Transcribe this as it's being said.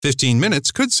15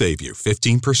 minutes could save you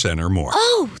 15% or more.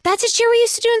 Oh, that's a cheer we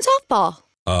used to do in softball.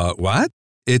 What?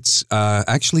 It's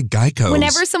actually Geico's.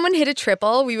 Whenever someone hit a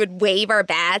triple, we would wave our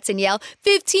bats and yell,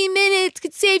 15 minutes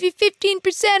could save you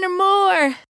 15% or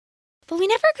more. But we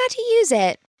never got to use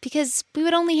it because we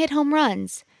would only hit home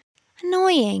runs.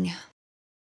 Annoying.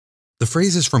 The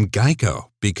phrase is from Geico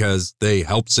because they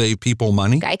help save people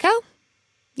money. Geico?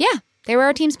 Yeah, they were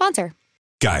our team sponsor.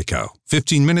 Geico.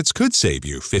 15 minutes could save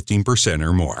you 15%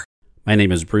 or more. My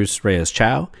name is Bruce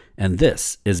Reyes-Chow, and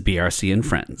this is BRC and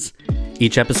Friends.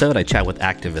 Each episode, I chat with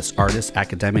activists, artists,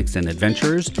 academics, and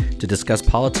adventurers to discuss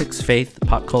politics, faith,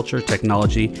 pop culture,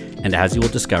 technology, and as you will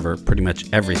discover, pretty much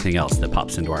everything else that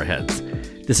pops into our heads.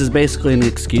 This is basically an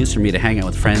excuse for me to hang out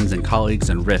with friends and colleagues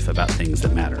and riff about things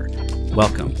that matter.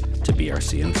 Welcome to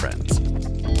BRC and Friends.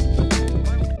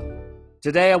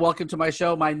 Today, I welcome to my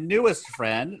show my newest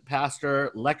friend,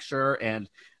 pastor, lecturer, and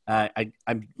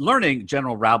I'm learning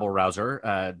general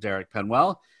rabble-rouser, Derek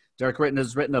Penwell. Derek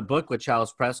has written a book with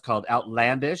Chalice Press called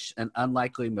Outlandish, An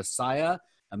Unlikely Messiah,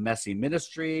 A Messy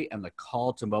Ministry, and the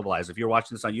Call to Mobilize. If you're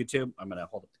watching this on YouTube, I'm going to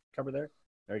hold up the cover there.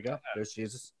 There you go. There's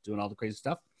Jesus doing all the crazy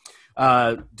stuff.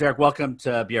 Derek, welcome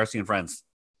to BRC and Friends.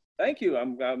 Thank you.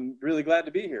 I'm really glad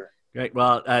to be here. Great.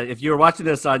 Well, if you're watching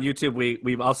this on YouTube,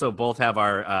 we also both have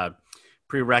our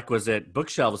prerequisite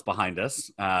bookshelves behind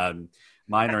us.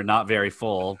 Mine are not very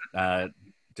full.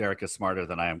 Derek is smarter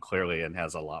than I am, clearly, and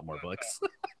has a lot more books.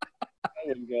 I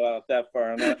wouldn't go out that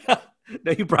far on that.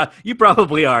 No, you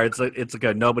probably are. It's a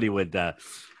good. Nobody would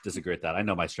disagree with that. I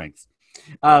know my strengths.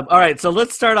 All right, so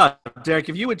let's start off. Derek,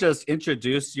 if you would just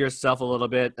introduce yourself a little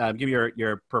bit, give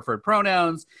your preferred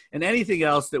pronouns, and anything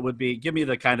else that would be, give me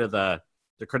the kind of the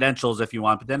credentials if you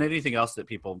want, but then anything else that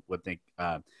people would think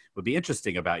would be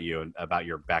interesting about you and about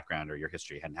your background or your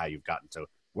history and how you've gotten to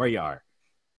where you are.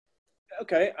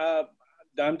 Okay.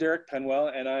 I'm Derek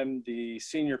Penwell, and I'm the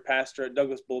senior pastor at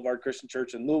Douglas Boulevard Christian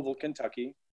Church in Louisville,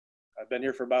 Kentucky. I've been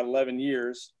here for about 11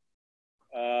 years.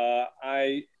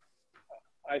 I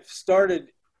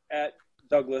started at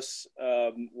Douglas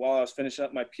while I was finishing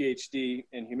up my PhD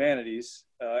in humanities.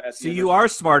 See, you are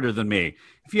smarter than me.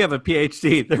 If you have a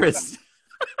PhD, there is...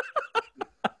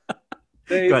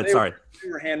 Go ahead, sorry. We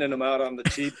were handing them out on the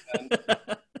cheap. And,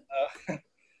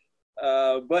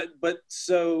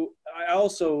 so I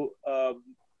also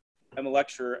am a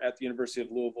lecturer at the University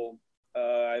of Louisville.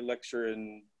 I lecture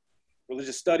in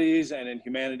religious studies and in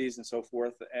humanities and so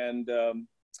forth. And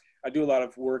I do a lot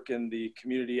of work in the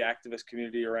activist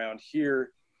community around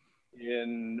here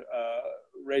in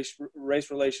race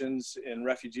relations, in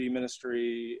refugee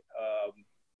ministry,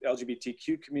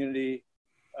 LGBTQ community,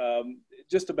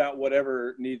 just about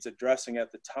whatever needs addressing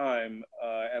at the time.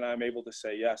 And I'm able to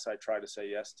say yes. I try to say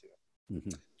yes to.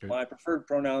 Mm-hmm. My preferred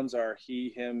pronouns are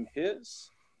he, him, his.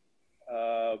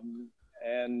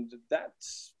 And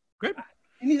that's great.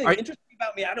 Anything interesting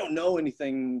about me? I don't know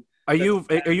anything. Are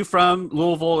you from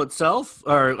Louisville itself,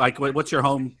 or like what's your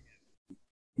home?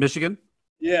 Michigan?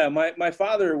 Yeah, my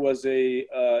father was the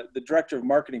director of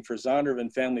marketing for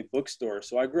Zondervan Family Bookstore.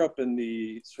 So I grew up in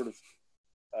the sort of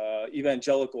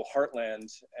evangelical heartland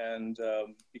and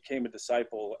became a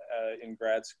disciple in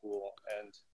grad school,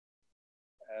 and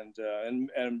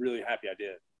I'm really happy I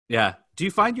did. Yeah. Do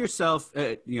you find yourself,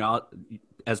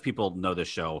 as people know this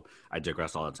show, I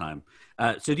digress all the time.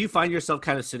 So do you find yourself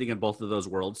kind of sitting in both of those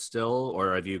worlds still,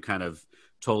 or have you kind of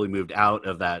totally moved out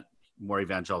of that more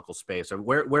evangelical space? Or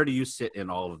where do you sit in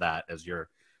all of that as you're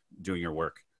doing your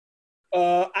work?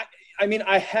 I mean,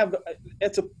 I have,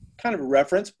 it's a kind of a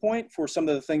reference point for some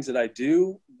of the things that I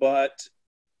do, but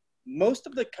most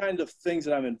of the kind of things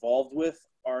that I'm involved with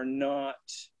are not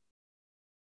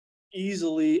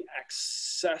easily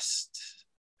accessed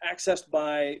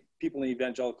by people in the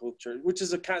evangelical church, which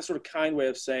is a sort of kind way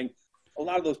of saying a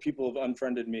lot of those people have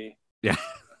unfriended me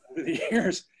over the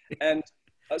years. And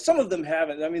some of them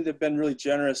haven't. I mean, they've been really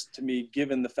generous to me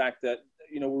given the fact that,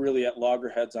 we're really at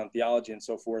loggerheads on theology and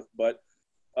so forth. But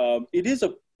it is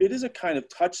a kind of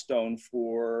touchstone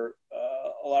for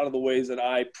a lot of the ways that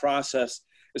I process,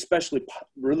 especially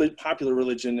popular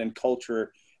religion and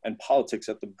culture and politics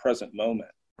at the present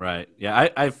moment. Right. Yeah.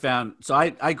 I've found, so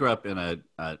I grew up in a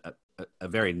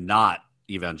very not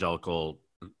evangelical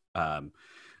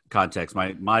context.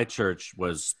 My church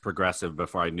was progressive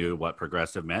before I knew what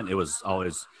progressive meant. It was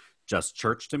always just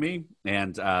church to me.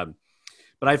 And,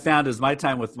 but I found as my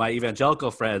time with my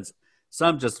evangelical friends,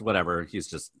 some just whatever,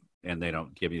 and they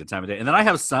don't give me the time of day. And then I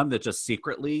have some that just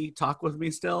secretly talk with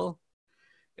me still.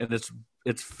 And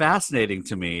it's fascinating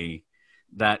to me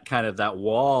that kind of that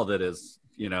wall that is,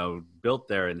 built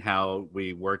there and how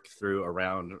we work through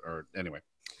around, or anyway.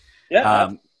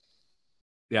 Yeah.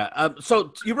 Yeah.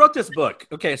 So you wrote this book.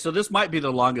 Okay. So this might be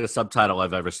the longest subtitle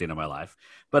I've ever seen in my life.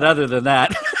 But other than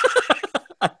that,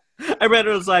 I read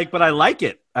it. It was like, but I like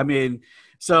it. I mean,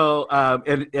 so,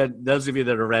 and those of you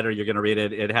that are read or you're going to read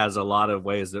it, it has a lot of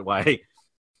ways that why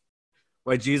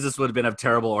Jesus would have been a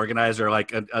terrible organizer.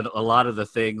 Like a lot of the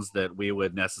things that we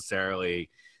would necessarily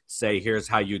say, here's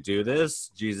how you do this.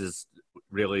 Jesus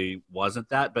really wasn't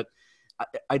that. But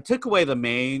I took away the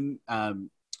main,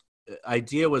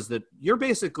 idea was that you're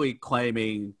basically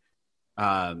claiming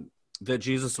that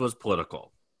Jesus was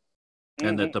political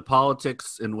and that the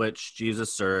politics in which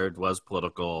Jesus served was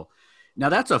political. Now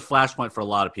that's a flashpoint for a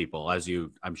lot of people, as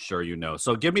I'm sure you know.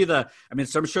 So give me so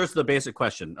I'm sure it's the basic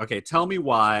question. Okay, tell me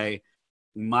why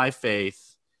my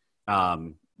faith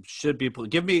should be.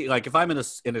 Give me, like, if I'm in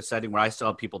a setting where I still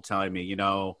have people telling me,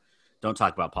 don't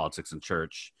talk about politics in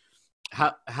church.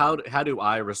 How do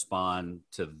I respond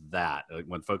to that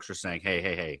when folks are saying,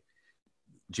 hey,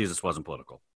 Jesus wasn't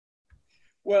political?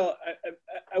 Well,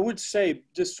 I would say,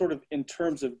 just sort of in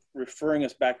terms of referring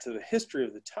us back to the history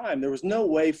of the time, there was no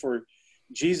way for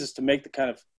Jesus to make the kind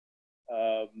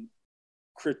of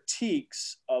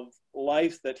critiques of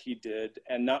life that he did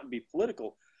and not be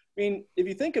political. I mean, if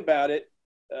you think about it,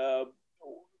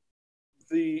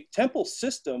 the temple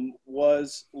system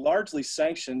was largely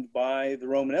sanctioned by the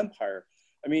Roman Empire.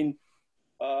 I mean,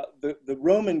 the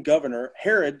Roman governor,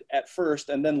 Herod at first,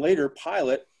 and then later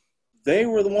Pilate, they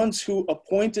were the ones who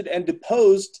appointed and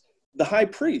deposed the high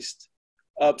priest.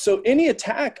 So any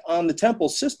attack on the temple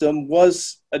system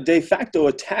was a de facto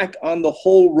attack on the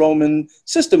whole Roman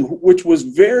system, which was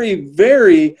very,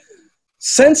 very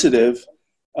sensitive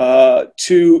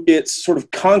to its sort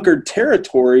of conquered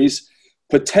territories,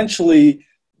 potentially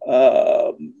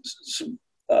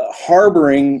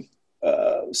harboring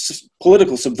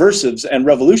political subversives and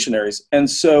revolutionaries. And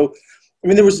so, I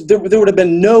mean, there would have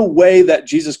been no way that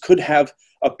Jesus could have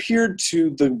appeared to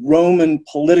the Roman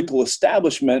political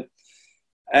establishment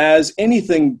as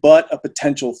anything but a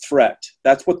potential threat.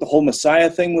 That's what the whole Messiah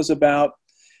thing was about.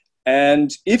 And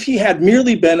if he had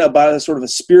merely been about a sort of a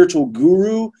spiritual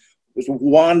guru, was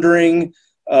wandering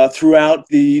throughout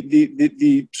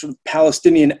the sort of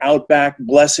Palestinian outback,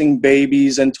 blessing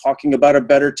babies and talking about a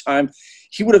better time,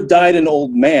 he would have died an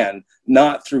old man,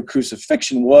 not through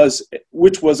crucifixion,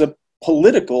 which was a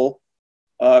political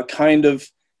kind of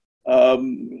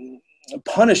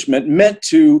punishment meant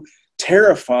to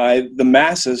terrify the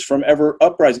masses from ever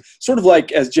uprising. Sort of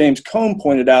like, as James Cone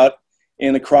pointed out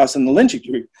in The Cross and the Lynching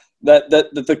Tree, that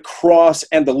the cross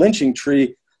and the lynching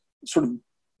tree sort of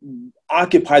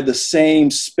occupied the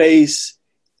same space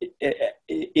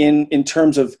in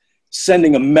terms of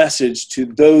sending a message to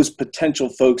those potential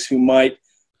folks who might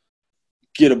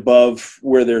get above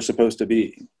where they're supposed to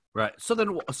be. Right.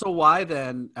 So why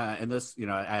then, and this,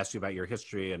 I asked you about your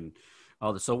history and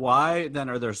all this. So why then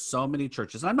are there so many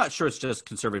churches? And I'm not sure it's just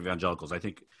conservative evangelicals.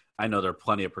 I know there are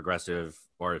plenty of progressive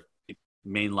or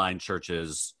mainline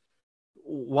churches.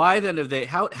 Why then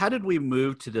how did we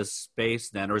move to this space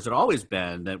then? Or has it always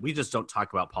been that we just don't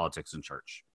talk about politics in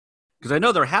church? Because I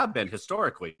know there have been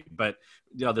historically, but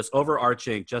this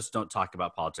overarching just don't talk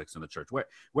about politics in the church.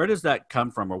 Where does that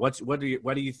come from? Or what do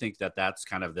you think that's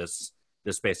kind of this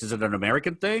space? Is it an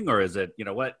American thing, or is it,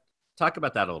 what? Talk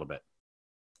about that a little bit.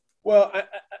 Well,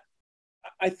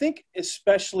 I think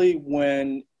especially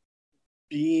when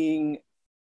being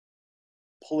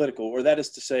political, or that is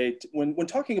to say, when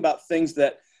talking about things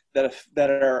that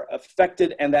are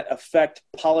affected and that affect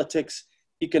politics,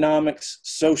 economics,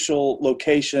 social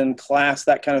location, class,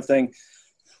 that kind of thing,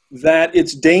 that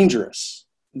it's dangerous.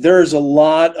 There's a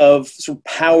lot of sort of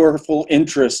powerful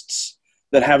interests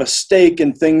that have a stake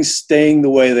in things staying the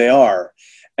way they are.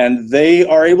 And they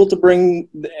are able to bring,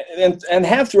 and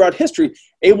have throughout history,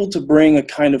 able to bring a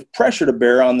kind of pressure to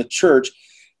bear on the church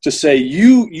to say,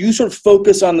 you sort of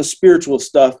focus on the spiritual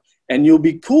stuff and you'll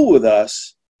be cool with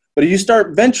us. But if you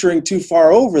start venturing too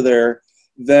far over there,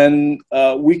 then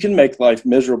we can make life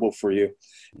miserable for you.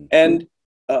 And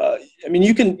I mean,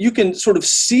 you can sort of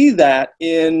see that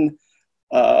in,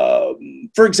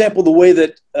 for example, the way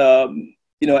that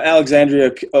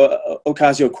Alexandria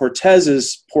Ocasio-Cortez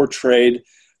is portrayed,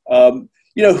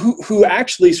 who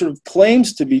actually sort of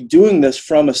claims to be doing this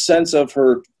from a sense of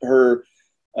her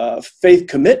faith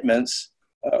commitments,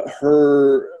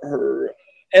 her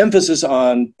emphasis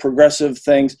on progressive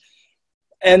things,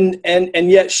 and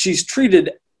yet she's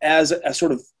treated as a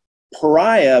sort of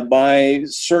pariah by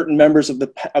certain members of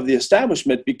the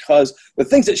establishment, because the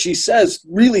things that she says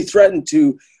really threaten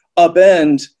to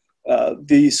upend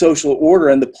the social order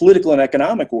and the political and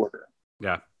economic order.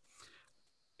 Yeah.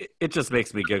 it just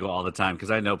makes me giggle all the time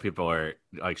because I know people are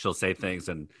like, she'll say things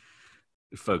and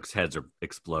folks' heads are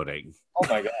exploding. Oh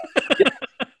my God. Yeah,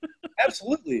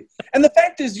 absolutely. And the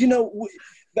fact is,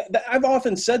 I've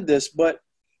often said this, but,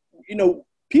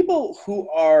 people who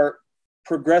are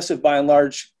progressive, by and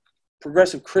large,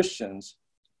 progressive Christians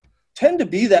tend to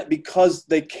be that because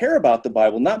they care about the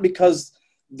Bible, not because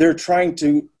they're trying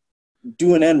to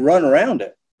do an end run around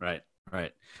it. Right. All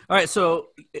right. So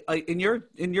in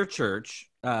your church,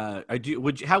 how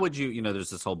would you, there's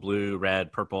this whole blue,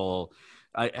 red, purple.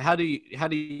 How do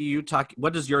you talk?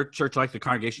 What does your church like, the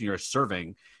congregation you're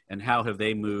serving, and how have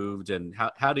they moved? And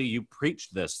how do you preach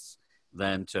this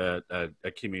then to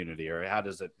a community, or how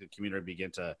does the community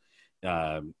begin to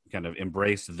kind of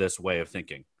embrace this way of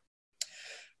thinking?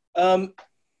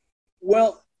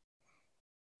 Well,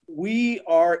 we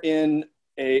are in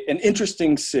an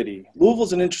interesting city.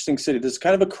 Louisville's an interesting city. There's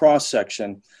kind of a cross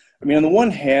section. I mean, on the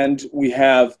one hand, we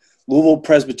have Louisville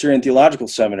Presbyterian Theological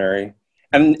Seminary,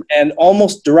 and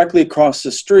almost directly across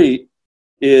the street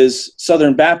is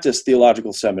Southern Baptist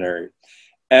Theological Seminary.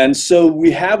 And so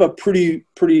we have a pretty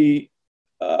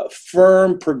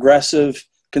firm, progressive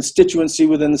constituency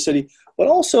within the city, but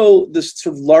also this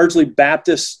sort of largely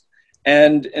Baptist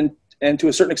and to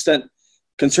a certain extent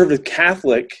conservative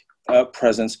Catholic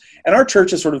presence. And our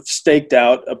church has sort of staked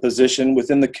out a position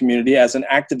within the community as an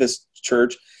activist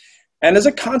church. And as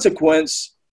a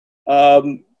consequence,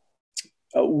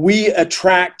 we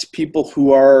attract people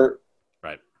who are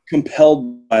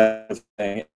compelled by the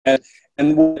thing.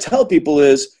 And what I tell people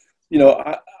is,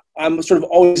 I'm sort of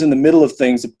always in the middle of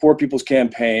things, the Poor People's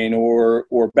Campaign or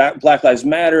Black Lives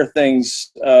Matter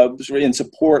things in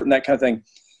support and that kind of thing,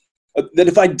 that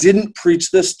if I didn't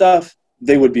preach this stuff,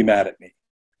 they would be mad at me,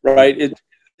 right?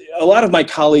 A lot of my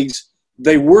colleagues,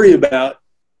 they worry about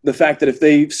the fact that if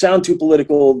they sound too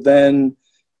political, then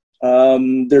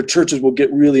their churches will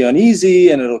get really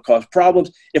uneasy and it'll cause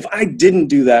problems. If I didn't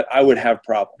do that, I would have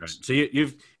problems. Right. So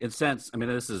you've, in a sense, I mean,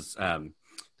 this is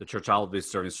the church I'll be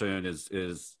serving soon is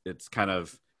it's kind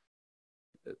of,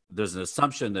 there's an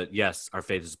assumption that, yes, our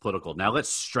faith is political. Now let's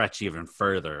stretch even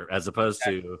further, as opposed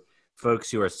to folks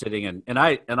who are sitting and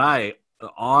I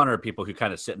honor people who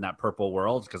kind of sit in that purple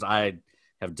world, because I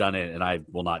have done it and I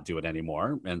will not do it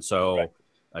anymore. And so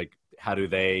like, how do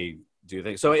they do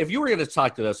things? So if you were going to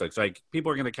talk to those folks, like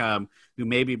people are going to come who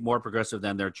may be more progressive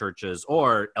than their churches,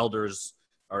 or elders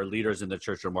or leaders in the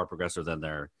church are more progressive than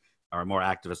are more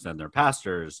activist than their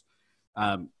pastors.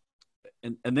 And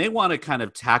they want to kind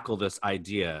of tackle this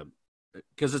idea,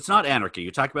 because it's not anarchy.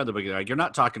 You talk about the beginning, like you're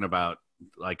not talking about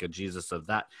like a Jesus of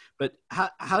that, but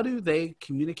how do they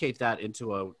communicate that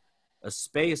into a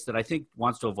space that I think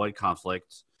wants to avoid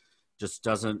conflict, just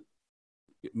doesn't,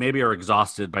 maybe are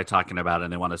exhausted by talking about it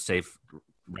and they want a safe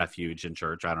refuge in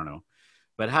church. I don't know.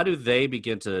 But how do they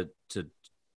begin to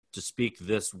speak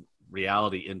this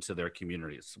reality into their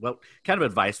communities? What kind of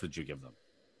advice would you give them?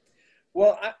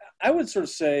 Well, I would sort of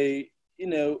say,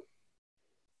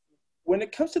 when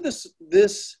it comes to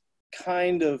this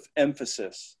kind of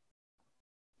emphasis,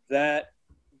 that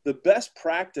the best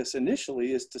practice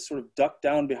initially is to sort of duck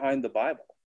down behind the Bible,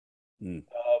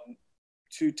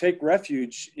 to take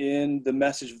refuge in the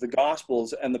message of the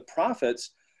Gospels and the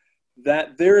prophets,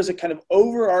 that there is a kind of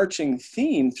overarching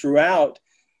theme throughout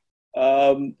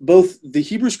both the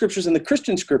Hebrew scriptures and the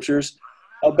Christian scriptures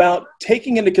about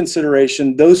taking into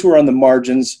consideration those who are on the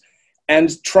margins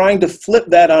and trying to flip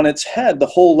that on its head. The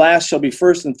whole last shall be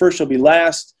first and first shall be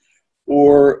last.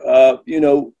 Or,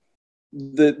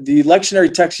 the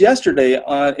lectionary text yesterday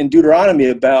in Deuteronomy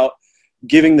about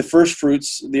giving the first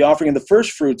fruits, the offering of the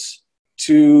first fruits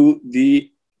to the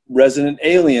resident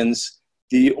aliens,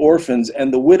 the orphans,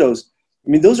 and the widows. I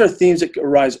mean, those are themes that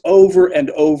arise over and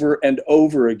over and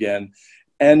over again.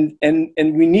 And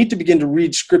we need to begin to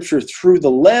read Scripture through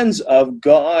the lens of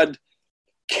God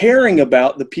caring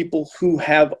about the people who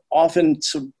have often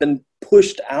been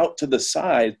pushed out to the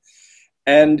side.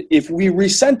 And if we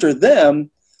recenter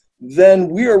them, then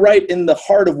we are right in the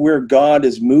heart of where God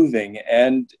is moving.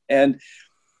 And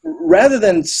rather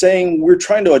than saying we're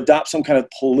trying to adopt some kind of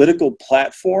political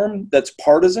platform that's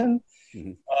partisan,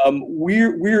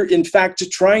 we're in fact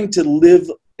trying to live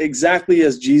exactly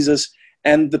as Jesus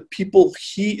and the people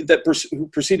who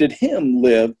preceded him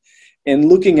lived, in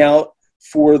looking out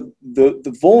for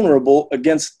the vulnerable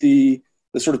against the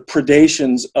sort of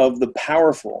predations of the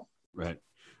powerful. Right.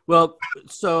 Well,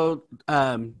 so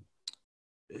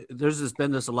there's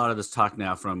been a lot of this talk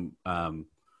now from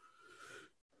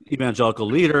evangelical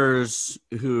leaders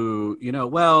who,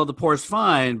 well, the poor is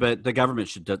fine, but the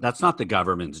government that's not the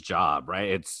government's job, right?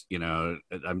 It's,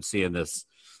 I'm seeing this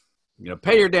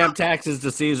pay your damn taxes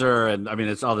to Caesar. And I mean,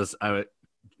 it's all this, I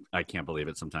can't believe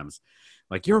it sometimes.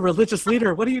 Like, you're a religious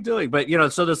leader. What are you doing? But,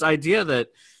 so this idea that,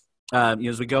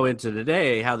 as we go into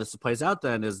today, how this plays out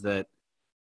then is that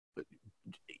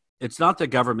it's not the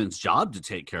government's job to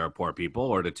take care of poor people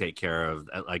or to take care of,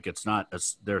 like, it's not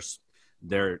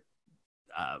their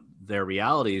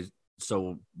reality.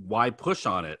 So why push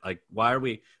on it? Like, why do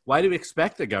we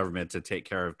expect the government to take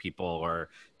care of people or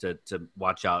to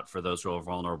watch out for those who are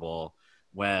vulnerable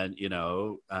when,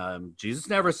 Jesus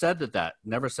never said that,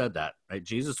 right?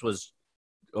 Jesus was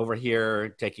over here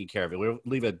taking care of it. We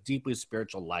live a deeply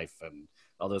spiritual life and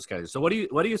all those kinds of. So what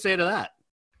do you say to that?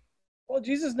 Well,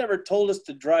 Jesus never told us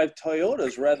to drive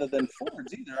Toyotas rather than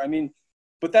Fords either. I mean,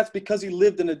 but that's because he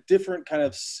lived in a different kind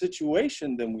of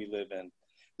situation than we live in.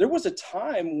 There was a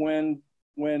time when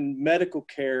medical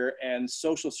care and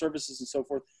social services and so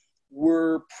forth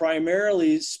were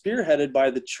primarily spearheaded by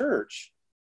the church,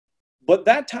 but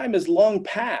that time is long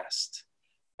past.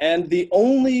 And the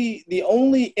only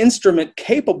instrument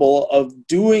capable of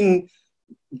doing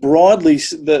broadly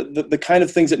the kind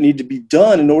of things that need to be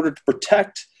done in order to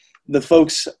protect the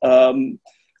folks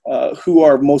who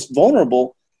are most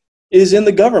vulnerable is in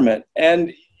the government.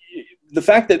 And the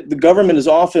fact that the government is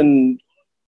often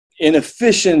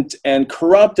inefficient and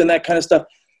corrupt and that kind of stuff,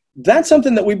 that's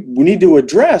something that we need to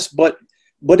address, but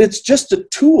it's just a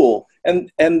tool.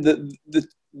 And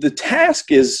the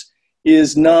task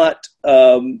is not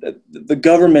the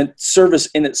government service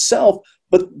in itself,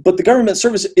 but the government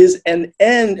service is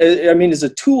is a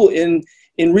tool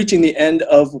in reaching the end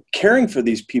of caring for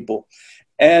these people.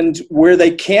 And where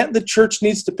they can't, the church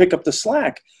needs to pick up the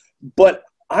slack. But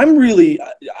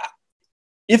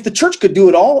if the church could do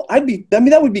it all,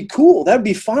 that would be cool. That would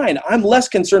be fine. I'm less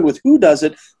concerned with who does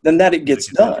it than that it gets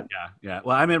done. Yeah.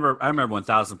 Well, I remember when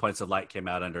 1,000 Points of Light came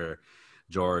out under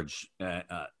George,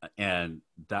 and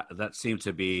that seemed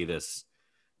to be this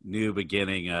new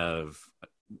beginning of,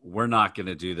 we're not going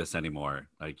to do this anymore.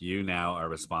 Like, you now are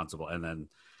responsible. And then,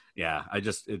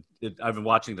 I've been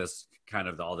watching this kind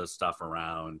of all this stuff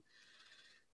around.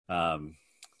 I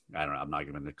don't know. I'm not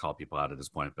going to call people out at this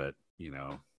point, but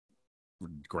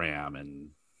Graham and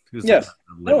who's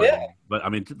but I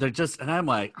mean, they're just, and I'm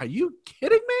like, are you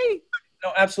kidding me?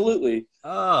 No, absolutely.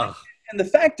 Oh, and the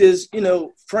fact is,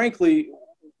 frankly,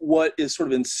 what is sort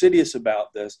of insidious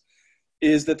about this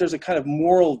is that there's a kind of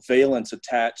moral valence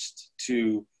attached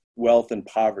to wealth and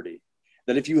poverty.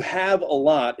 That if you have a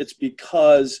lot, it's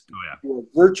because you're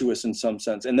virtuous in some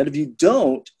sense. And that if you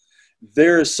don't,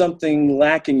 there is something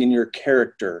lacking in your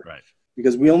character. Right.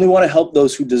 Because we only want to help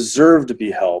those who deserve to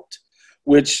be helped,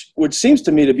 which seems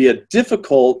to me to be a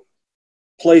difficult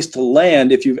place to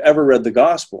land if you've ever read the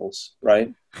Gospels,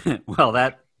 right? Well,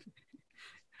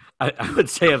 I would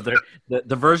say of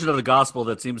the version of the gospel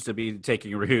that seems to be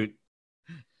taking root,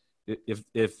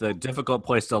 if the difficult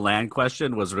place to land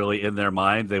question was really in their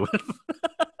mind, they would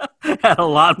have had a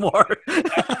lot more.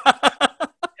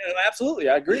 Absolutely,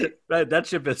 I agree. Right, that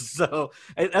ship is so.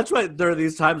 That's why there are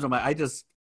these times when the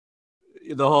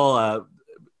whole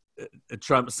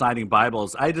Trump signing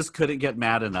Bibles, I just couldn't get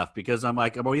mad enough because I'm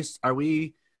like, are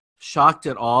we shocked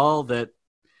at all that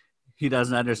he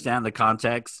doesn't understand the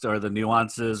context or the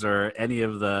nuances or any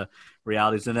of the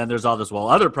realities? And then there's all this, well,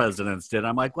 other presidents did.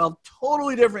 I'm like, well,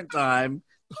 totally different time,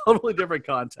 totally different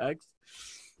context.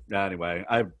 Anyway,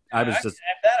 I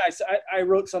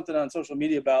wrote something on social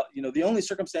media about, the only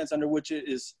circumstance under which it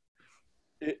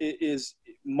is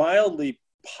mildly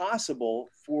possible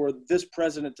for this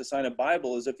president to sign a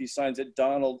Bible is if he signs it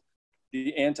Donald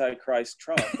the Antichrist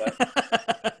Trump.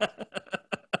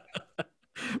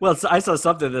 Well, I saw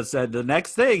something that said the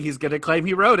next thing he's going to claim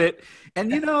he wrote it.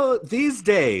 And, these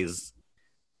days,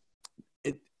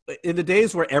 in the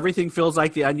days where everything feels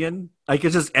like the onion, like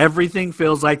it's just everything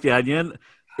feels like the onion.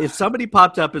 If somebody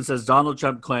popped up and says Donald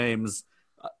Trump claims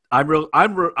I'm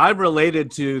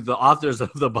related to the authors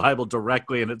of the Bible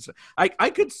directly, and I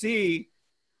could see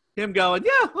him going,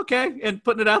 yeah, okay, and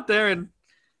putting it out there, and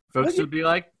folks would be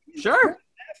like, sure.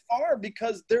 That far,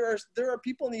 because there are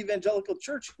people in the evangelical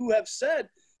church who have said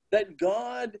that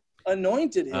God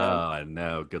anointed him. Oh, I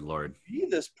know. Good Lord. Be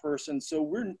this person. So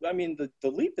the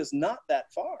leap is not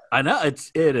that far. I know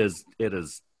it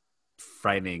is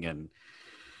frightening. And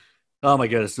oh my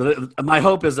goodness. So my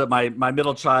hope is that my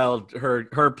middle child, her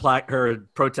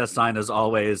protest sign is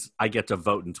always, I get to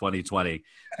vote in 2020.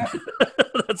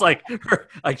 That's like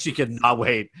she cannot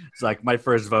wait. It's like, my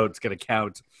first vote's going to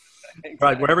count. Exactly.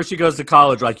 Right, wherever she goes to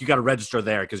college, like, you got to register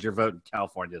there because your vote in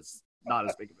California is not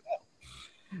as big of a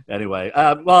deal. Anyway,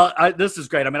 this is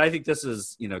great. I mean, I think this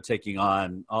is, taking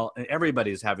on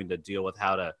everybody's having to deal with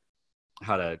how to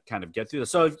kind of get through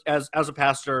this. So as a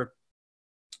pastor,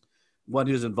 one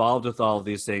who's involved with all of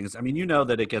these things, I mean, you know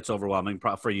that it gets overwhelming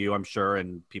for you, I'm sure,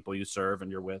 and people you serve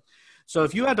and you're with. So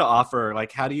if you had to offer,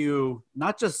 like, how do you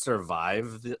not just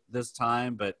survive this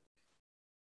time, but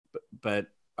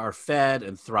are fed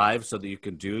and thrive so that you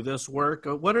can do this work?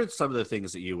 What are some of the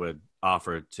things that you would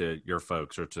offer to your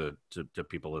folks or to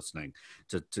people listening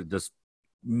to this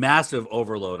massive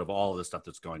overload of all of this stuff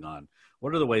that's going on?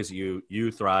 What are the ways that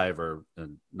you thrive or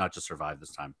not just survive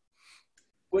this time?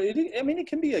 Well, it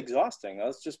can be exhausting.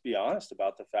 Let's just be honest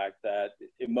about the fact that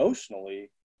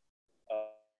emotionally,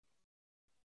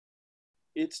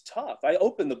 it's tough. I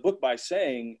opened the book by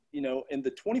saying, in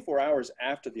the 24 hours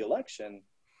after the election,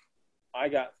 I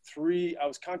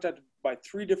was contacted by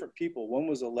 3 different people. One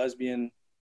was a lesbian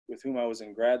with whom I was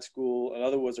in grad school.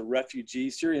 Another was a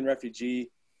Syrian refugee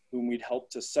whom we'd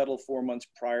helped to settle 4 months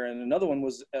prior. And another one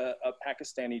was a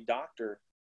Pakistani doctor.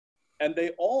 And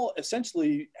they all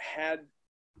essentially had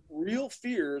real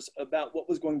fears about what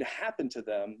was going to happen to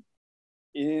them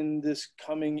in this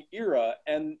coming era.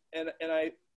 And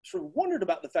I sort of wondered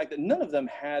about the fact that none of them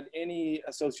had any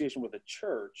association with a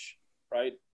church,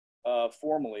 right,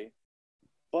 formally.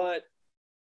 But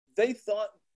they thought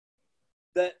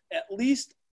that at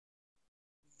least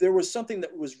there was something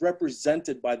that was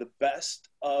represented by the best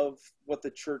of what the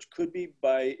church could be,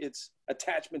 by its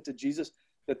attachment to Jesus,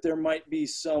 that there might be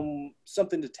something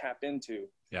to tap into.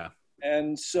 Yeah.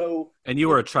 And so, and you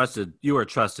were a trusted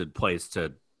place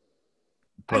to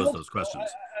pose those questions.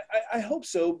 I hope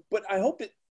so, but I hope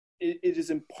it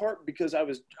is in part because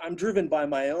I'm driven by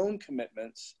my own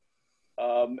commitments,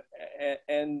 and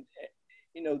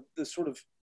the sort of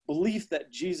belief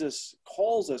that Jesus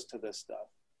calls us to this stuff,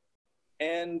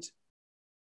 and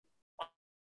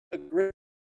a great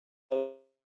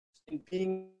in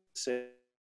being said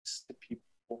to people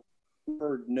who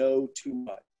heard no too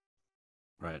much.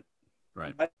 Right.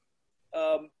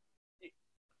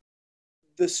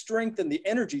 The strength and the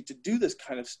energy to do this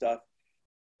kind of stuff,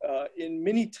 in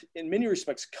many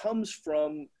respects, comes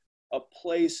from a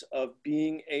place of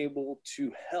being able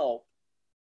to help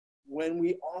when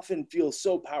we often feel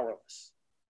so powerless,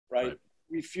 right?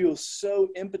 We feel so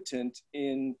impotent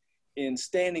in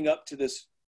standing up to this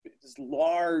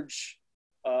large,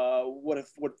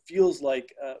 what feels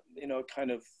like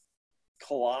kind of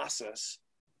colossus.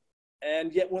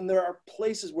 And yet when there are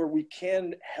places where we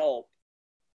can help,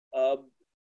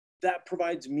 that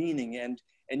provides meaning, and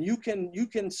you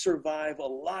can survive a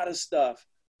lot of stuff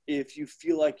if you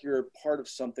feel like you're a part of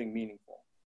something meaningful.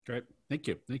 Great. Thank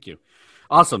you.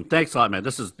 Awesome. Thanks a lot, man.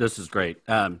 This is great.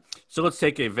 So let's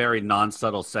take a very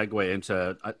non-subtle segue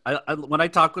into, when I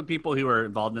talk with people who are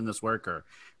involved in this work or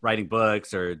writing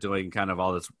books or doing kind of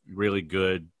all this really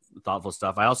good, thoughtful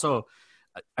stuff,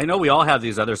 I know we all have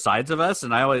these other sides of us,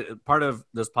 and part of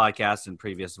this podcast and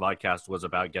previous podcast was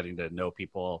about getting to know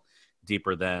people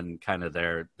deeper than kind of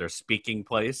their speaking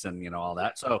place and all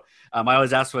that. So I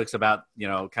always ask folks about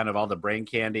kind of all the brain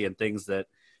candy and things that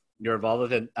you're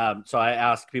involved with. And so I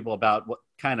ask people about what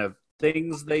kind of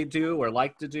things they do or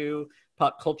like to do,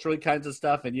 pop culturally kinds of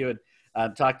stuff. And you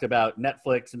had talked about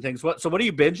Netflix and things. So what are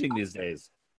you binging these days?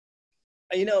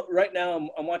 Right now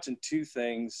I'm watching 2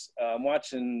 things. I'm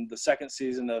watching the 2nd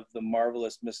season of The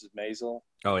Marvelous Mrs. Maisel.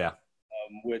 Oh yeah.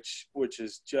 Which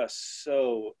is just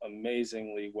so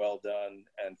amazingly well done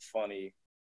and funny.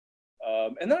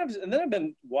 And then I've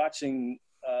been watching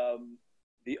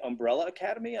The Umbrella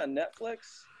Academy on Netflix.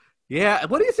 Yeah,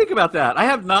 what do you think about that? I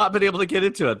have not been able to get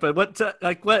into it, but what?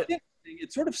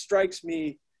 It sort of strikes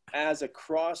me as a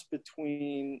cross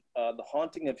between The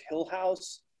Haunting of Hill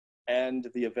House and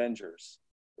The Avengers,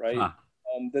 right? Huh.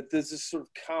 That there's this sort of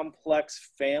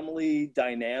complex family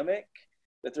dynamic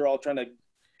that they're all trying to,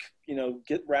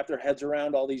 wrap their heads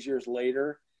around all these years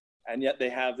later, and yet they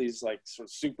have these like sort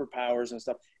of superpowers and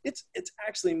stuff. It's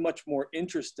actually much more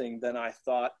interesting than I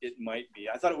thought it might be.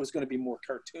 I thought it was going to be more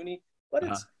cartoony, but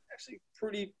it's actually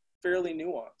fairly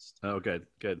nuanced. Oh, good.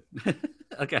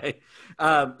 Okay.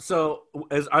 So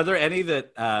are there any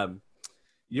that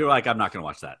you're like, I'm not going to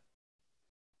watch that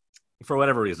for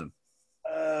whatever reason?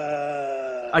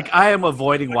 I am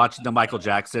avoiding watching the Michael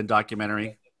Jackson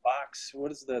documentary. Box.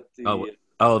 What is that?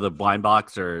 The Blind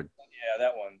Box, or yeah,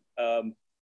 that one.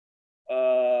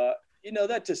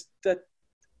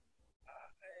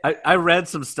 I read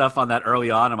some stuff on that early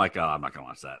on. I'm like, oh, I'm not going to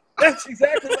watch that. That's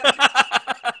exactly what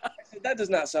I said. That does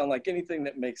not sound like anything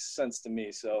that makes sense to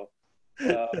me. So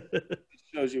it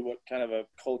shows you what kind of a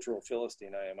cultural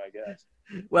Philistine I am, I guess.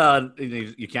 Well,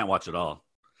 you can't watch it all.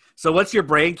 So what's your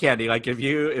brain candy? Like if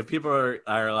people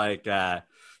are like,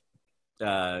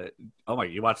 oh my,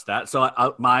 you watched that? So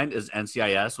mine is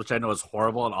NCIS, which I know is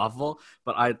horrible and awful,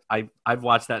 but I've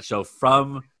watched that show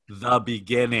from the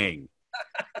beginning.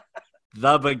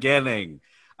 The beginning.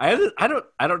 I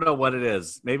don't know what it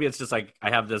is. Maybe it's just like I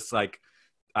have this like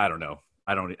I don't know.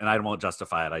 I won't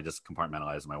justify it. I just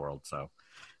compartmentalize my world. So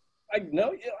I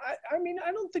know. I mean,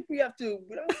 I don't think we have to.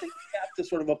 We don't think we have to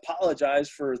sort of apologize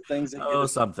for things. That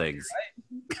some things.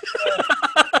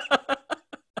 Right?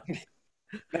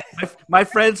 my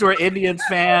friends who are Indians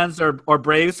fans or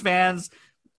Braves fans,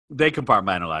 they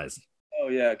compartmentalize. Oh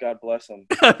yeah, God bless them.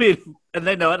 I mean, and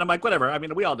they know it. I'm like, whatever. I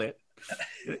mean, we all did.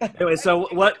 Anyway, so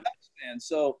what? And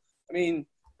so, I mean,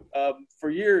 for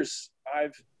years, I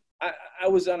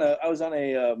was on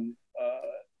a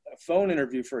phone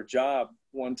interview for a job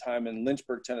one time in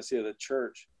Lynchburg, Tennessee, at a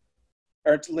church,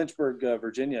 or Lynchburg,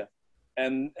 Virginia,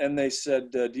 and they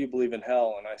said, "Do you believe in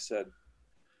hell?" And I said,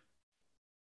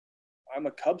 "I'm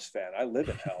a Cubs fan. I live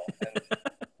in hell." And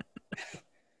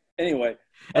anyway,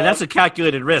 and that's a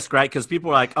calculated risk, right? Because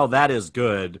people are like, "Oh, that is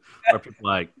good," or people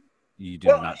are like, "You do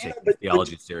not take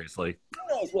theology seriously." You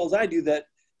know as well as I do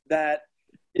that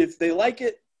if they like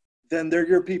it, then they're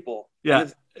your people. Yeah. And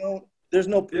if they don't, there's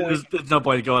no point. There's no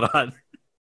point going on.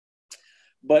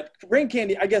 But Rain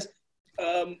Candy, I guess,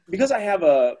 because I have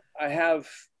a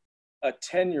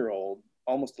 10-year-old,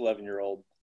 almost 11-year-old.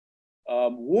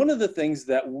 One of the things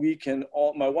that we can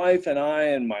all, my wife and I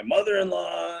and my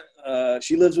mother-in-law,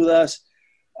 she lives with us,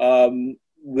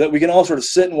 that we can all sort of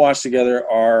sit and watch together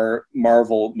are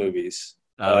Marvel movies.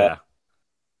 Oh yeah.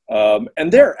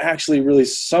 And they're actually really,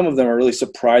 some of them are really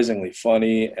surprisingly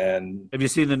funny. And have you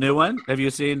seen the new one? Have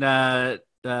you seen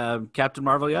Captain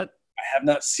Marvel yet? I have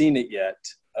not seen it yet.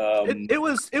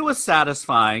 It was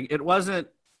satisfying. It wasn't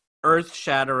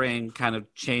earth-shattering, kind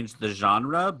of changed the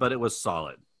genre, but it was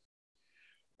solid.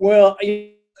 Well,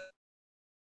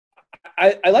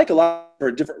 I like a lot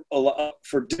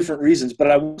for different reasons, but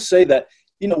I will say that,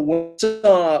 you know, when I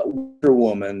saw Wonder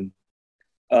Woman,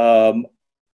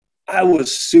 I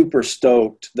was super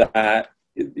stoked that,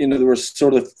 you know, there was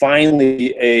sort of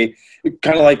finally a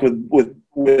kind of like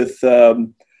with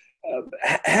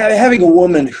having a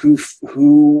woman who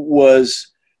was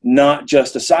not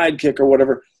just a sidekick or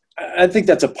whatever. I think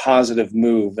that's a positive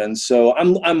move, and so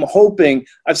I'm hoping.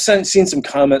 I've seen some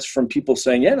comments from people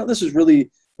saying, "Yeah, no, this is really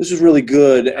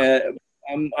good," and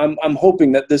I'm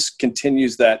hoping that this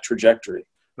continues that trajectory.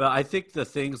 Well, I think the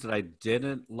things that I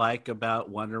didn't like about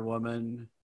Wonder Woman,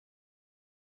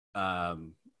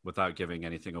 without giving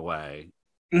anything away,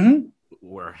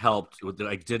 were helped.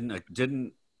 Like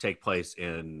didn't take place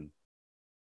in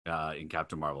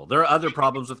Captain Marvel. There are other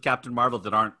problems with Captain Marvel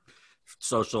that aren't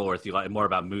social or more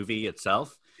about movie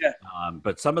itself. Yeah.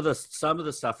 But some of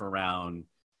the stuff around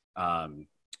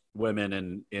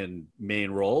women in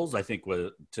main roles, I think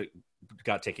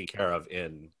got taken care of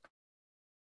in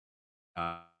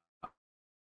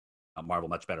Marvel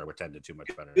much better. We're tended to much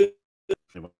better.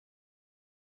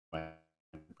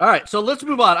 All right, so let's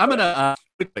move on. I'm gonna.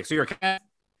 So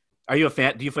are you a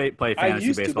fan? Do you play fantasy baseball? I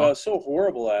used to, but I was so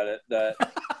horrible at it that.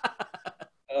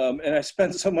 And I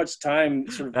spent so much time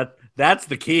sort of that's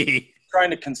the key. Trying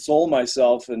to console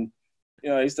myself. And, you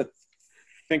know, I used to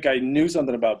think I knew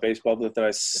something about baseball, but that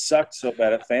I sucked so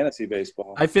bad at fantasy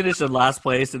baseball. I finished in last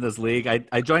place in this league.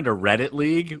 I joined a Reddit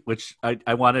league, which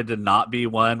I wanted to not be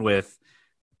one with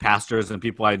pastors and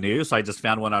people I knew. So I just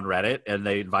found one on Reddit and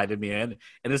they invited me in.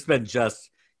 And it's been just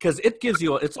because it gives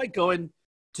you, it's like going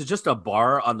to just a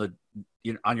bar on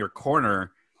your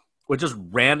corner with just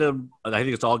random, I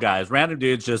think it's all guys, random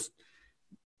dudes just,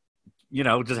 you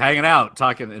know, just hanging out,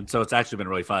 talking. And so it's actually been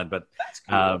really fun. But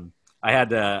cool. I had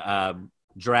to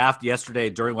draft yesterday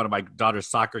during one of my daughter's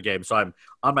soccer games. So I'm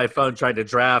on my phone trying to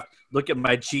draft, look at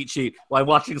my cheat sheet while I'm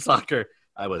watching soccer.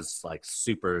 I was like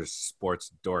super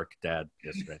sports dork dad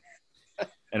yesterday.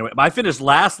 Anyway, I finished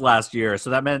last year. So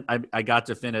that meant I got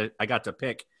to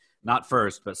pick not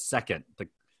first, but second.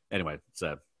 Anyway,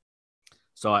 so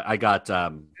I got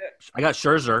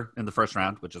Scherzer in the first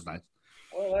round, which is nice.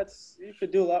 Well, you could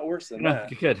do a lot worse than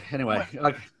that. You could. Anyway.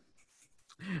 Okay.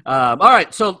 All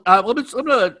right. So I'm going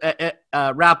to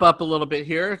wrap up a little bit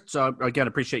here. So again,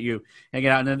 appreciate you hanging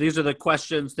out. And then these are the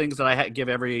questions, things that I give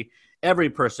every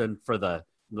person for the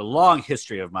long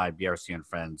history of my BRC and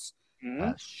Friends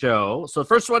show. So the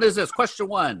first one is this. Question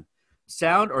 1,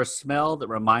 sound or smell that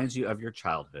reminds you of your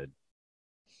childhood.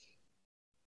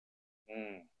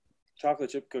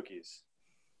 Chocolate chip cookies.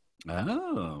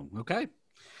 Oh, okay.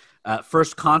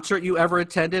 First concert you ever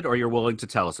attended or you're willing to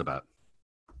tell us about?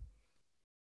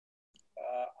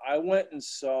 I went and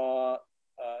saw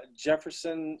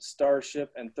Jefferson,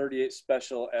 Starship, and 38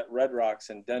 Special at Red Rocks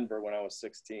in Denver when I was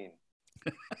 16.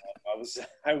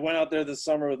 I went out there this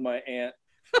summer with my aunt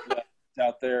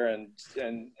out there, and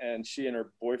she and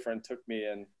her boyfriend took me,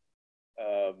 and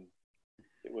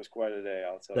it was quite a day.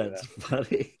 I'll tell you that. That's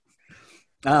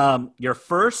funny. Your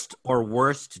first or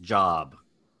worst job?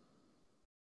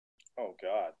 Oh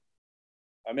God.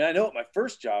 I mean, I know what my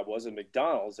first job was at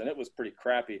McDonald's, and it was pretty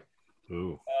crappy.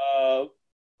 Ooh.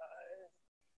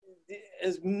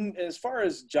 As far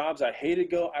as jobs I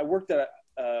hated go, I worked at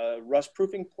a rust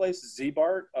proofing place,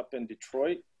 Z-Bart, up in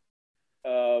Detroit.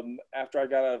 After I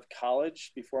got out of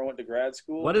college, before I went to grad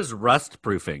school. What is rust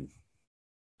proofing?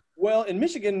 Well, in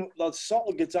Michigan, the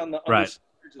salt gets on the right.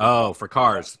 Oh, for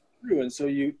cars. And so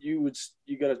you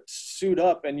got to suit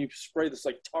up and you spray this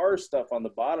like tar stuff on the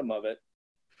bottom of it.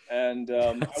 And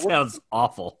that sounds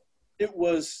awful. It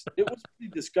was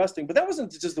pretty disgusting, but that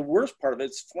wasn't just the worst part of it.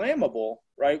 It's flammable,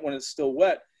 right, when it's still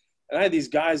wet. And I had these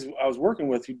guys I was working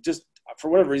with who just, for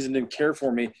whatever reason, didn't care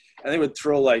for me, and they would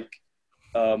throw like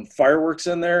fireworks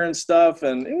in there and stuff,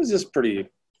 and it was just pretty.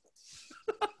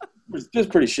 It was just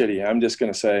pretty shitty. I'm just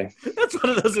gonna say. That's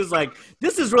one of those. Is like,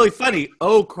 this is really funny.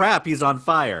 Oh crap, he's on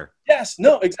fire. Yes.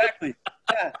 No. Exactly.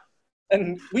 Yeah.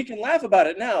 And we can laugh about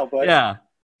it now, but yeah.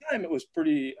 Time it was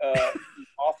pretty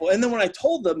awful. And then when I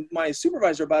told my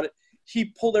supervisor about it, he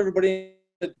pulled everybody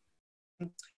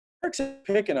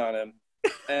picking on him,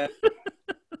 and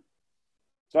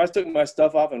so I took my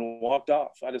stuff off and walked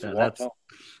off. I just walked home.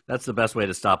 That's the best way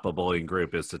to stop a bullying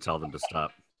group, is to tell them to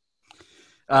stop.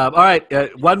 All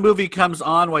right, one movie comes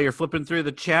on while you're flipping through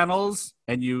the channels,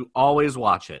 and you always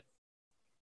watch it.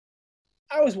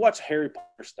 I always watch Harry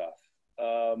Potter stuff.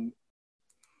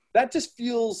 That just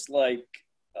feels like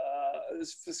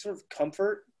this sort of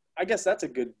comfort. I guess that's a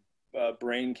good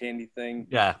brain candy thing.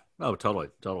 Yeah. Oh, totally.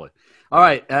 All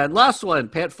right, and last one.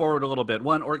 Pay it forward a little bit.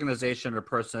 One organization or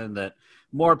person that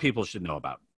more people should know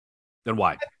about, and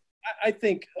why? I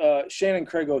think Shannon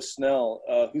Craig O'Snell,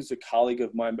 who's a colleague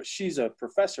of mine, but she's a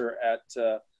professor at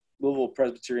Louisville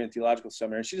Presbyterian Theological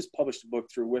Seminary. She just published a book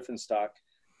through Whiffenstock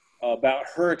about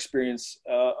her experience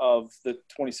of the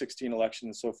 2016 election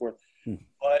and so forth.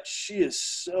 But she is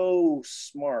so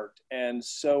smart and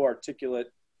so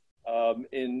articulate.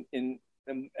 And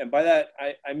by that,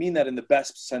 I mean that in the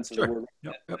best sense of the word.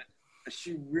 Yep.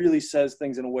 She really says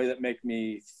things in a way that make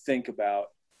me think about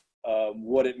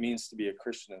what it means to be a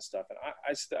Christian and stuff. And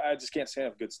I just can't say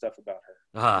enough good stuff about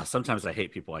her. Sometimes I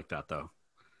hate people like that, though.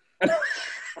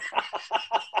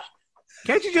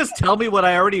 Can't you just tell me what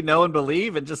I already know and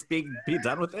believe and just be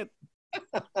done with it?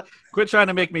 Quit trying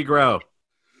to make me grow.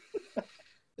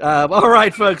 All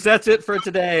right, folks, that's it for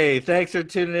today. Thanks for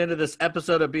tuning into this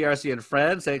episode of BRC and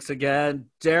Friends. Thanks again,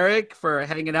 Derek, for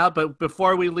hanging out. But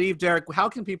before we leave, Derek, how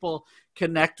can people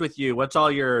connect with you? What's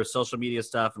all your social media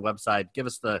stuff and website? Give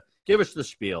us the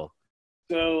spiel.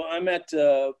 So I'm at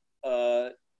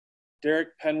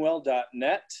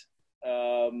derekpenwell.net.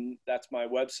 That's my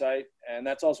website, and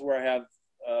that's also where I have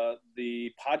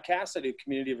the podcast. I do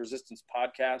Community of Resistance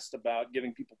podcast about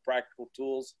giving people practical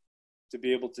tools to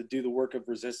be able to do the work of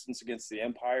resistance against the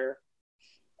empire.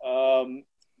 On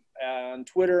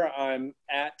Twitter, I'm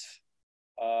at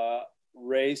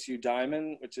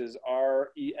Reseudimon, which is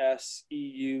Reseudamon,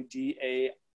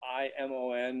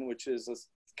 which is a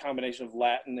combination of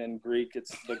Latin and Greek.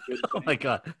 It's the good thing. Oh my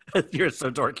God, you're so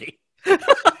dorky.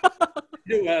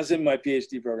 It was in my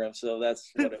PhD program, so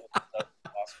that's what it was.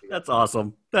 That's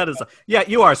awesome. That is, yeah,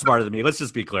 you are smarter than me. Let's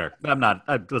just be clear. I'm not.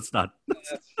 Let's not.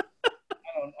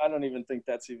 I don't even think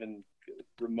that's even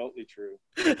remotely true.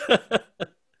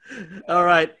 All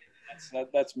right.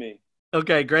 That's me.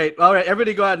 Okay, great. All right,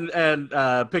 everybody go out and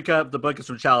pick up the book. It's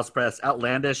from Chalice Press,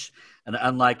 Outlandish, An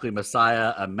Unlikely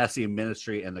Messiah, A Messy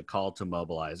Ministry, and the Call to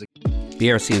Mobilize.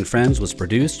 BRC and Friends was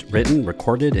produced, written,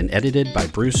 recorded, and edited by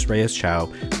Bruce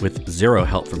Reyes-Chow with zero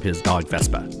help from his dog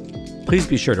Vespa. Please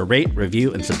be sure to rate,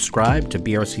 review, and subscribe to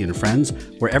BRC and Friends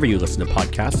wherever you listen to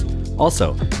podcasts.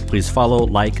 Also, please follow,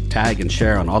 like, tag, and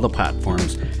share on all the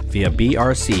platforms via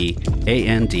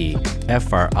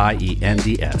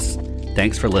BRCANDFRIENDS.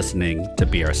 Thanks for listening to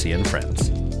BRC and Friends.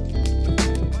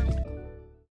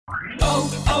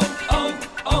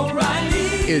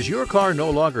 Is your car no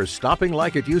longer stopping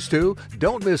like it used to?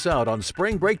 Don't miss out on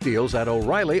spring brake deals at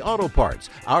O'Reilly Auto Parts.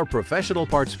 Our professional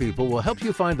parts people will help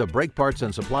you find the brake parts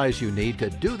and supplies you need to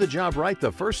do the job right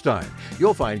the first time.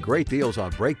 You'll find great deals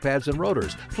on brake pads and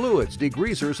rotors, fluids,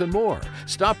 degreasers, and more.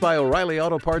 Stop by O'Reilly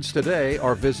Auto Parts today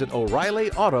or visit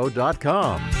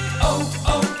O'ReillyAuto.com.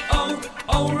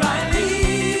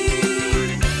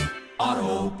 O'Reilly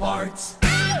Auto Parts.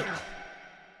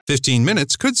 15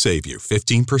 minutes could save you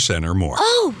 15% or more.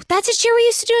 Oh, that's a cheer we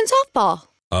used to do in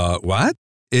softball. What?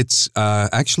 It's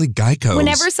actually Geico's.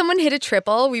 Whenever someone hit a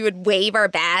triple, we would wave our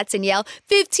bats and yell,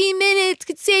 15 minutes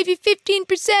could save you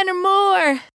 15% or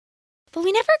more. But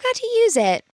we never got to use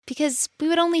it because we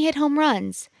would only hit home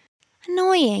runs.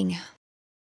 Annoying.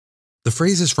 The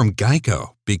phrase is from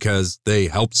Geico because they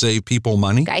help save people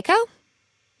money. Geico?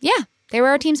 Yeah, they were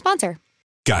our team sponsor.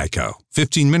 Geico.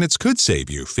 15 minutes could save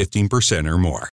you 15% or more.